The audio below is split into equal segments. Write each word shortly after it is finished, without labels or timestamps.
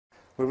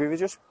Well, we were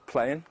just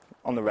playing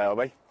on the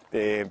railway,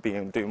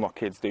 doing what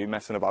kids do,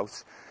 messing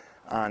about.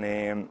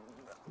 And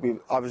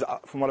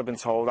from what I've been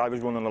told, I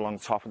was running along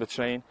the top of the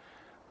train,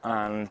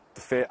 and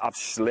I've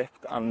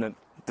slipped, and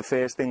the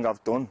first thing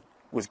I've done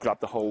was grab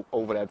the whole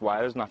overhead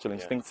wires, natural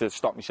instinct, to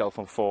stop myself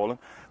from falling,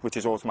 which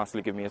has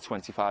automatically given me a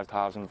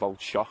 25,000 volt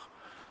shock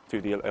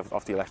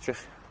off the electric.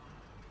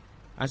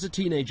 As a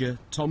teenager,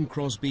 Tom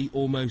Crosby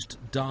almost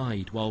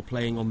died while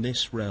playing on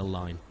this rail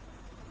line.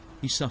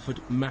 He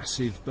suffered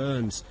massive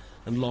burns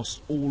and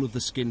lost all of the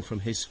skin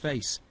from his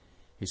face.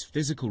 His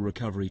physical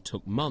recovery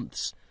took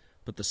months,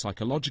 but the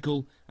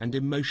psychological and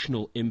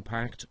emotional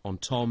impact on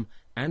Tom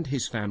and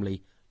his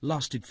family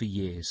lasted for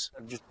years.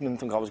 I just didn't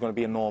think I was going to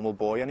be a normal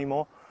boy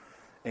anymore.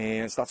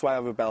 And so that's why I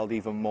rebelled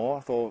even more.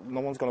 I thought, no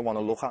one's going to want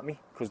to look at me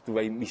because the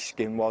way my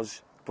skin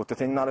was. But the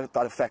thing that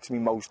affects me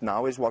most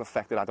now is what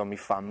effect it had on my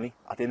family.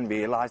 I didn't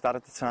realise that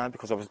at the time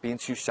because I was being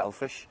too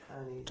selfish.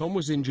 Tom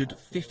was injured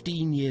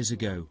 15 years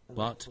ago,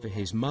 but for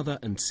his mother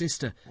and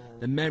sister,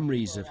 the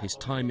memories of his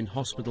time in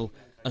hospital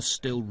are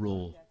still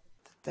raw.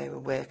 They were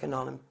working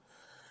on him,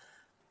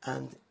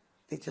 and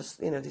they just,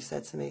 they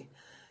said to me,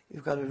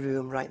 "You've got a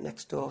room right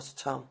next door to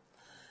Tom.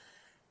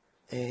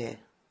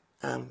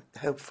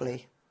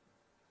 Hopefully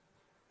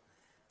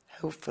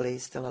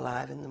he's still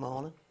alive in the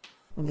morning."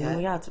 I mean,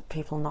 we had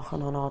people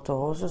knocking on our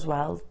doors as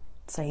well,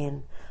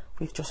 saying,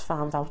 "We've just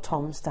found out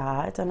Tom's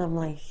died," and I'm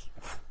like,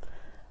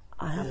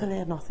 I haven't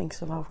heard nothing,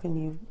 so how can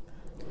you?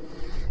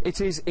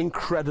 It is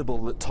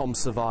incredible that Tom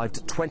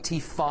survived.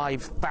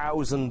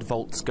 25,000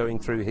 volts going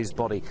through his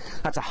body.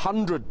 That's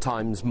 100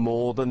 times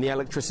more than the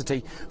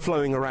electricity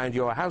flowing around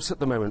your house at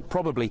the moment,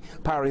 probably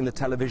powering the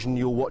television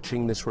you're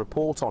watching this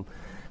report on.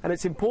 And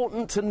it's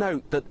important to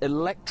note that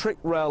electric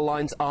rail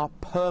lines are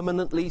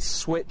permanently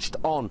switched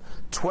on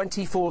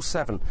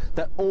 24/7.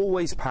 They're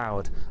always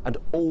powered and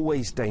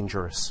always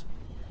dangerous.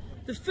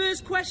 The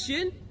first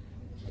question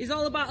is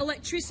all about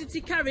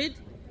electricity carried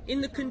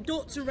in the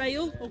conductor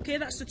rail. OK,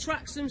 that's the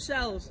tracks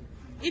themselves.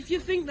 If you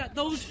think that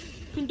those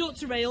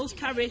conductor rails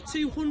carry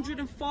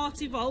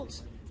 240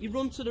 volts, you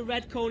run to the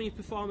red cone and you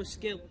perform a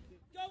skill.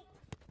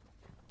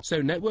 So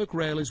Network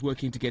Rail is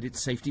working to get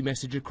its safety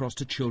message across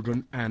to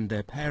children and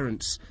their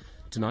parents.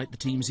 Tonight the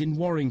team's in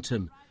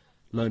Warrington.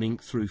 Learning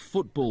through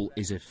football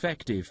is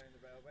effective,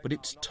 but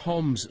it's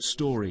Tom's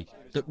story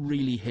that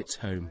really hits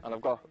home. And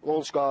I've got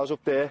all scars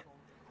up there,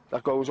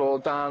 that goes all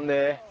down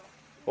there,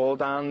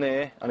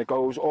 and it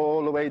goes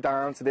all the way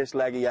down to this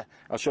leg here.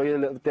 I'll show you a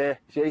little bit there,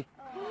 see?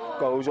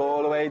 Goes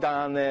all the way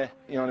down there,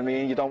 you know what I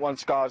mean? You don't want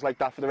scars like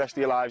that for the rest of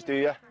your lives, do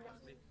you?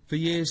 For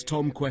years,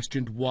 Tom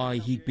questioned why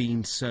he'd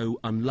been so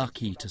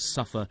unlucky to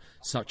suffer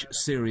such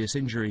serious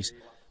injuries.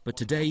 But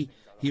today,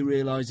 he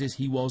realises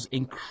he was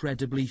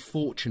incredibly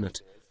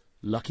fortunate,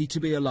 lucky to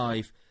be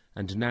alive,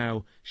 and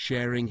now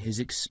sharing his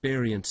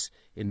experience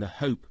in the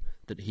hope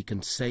that he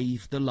can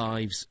save the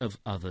lives of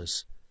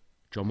others.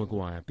 John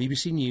Maguire,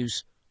 BBC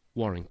News,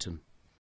 Warrington.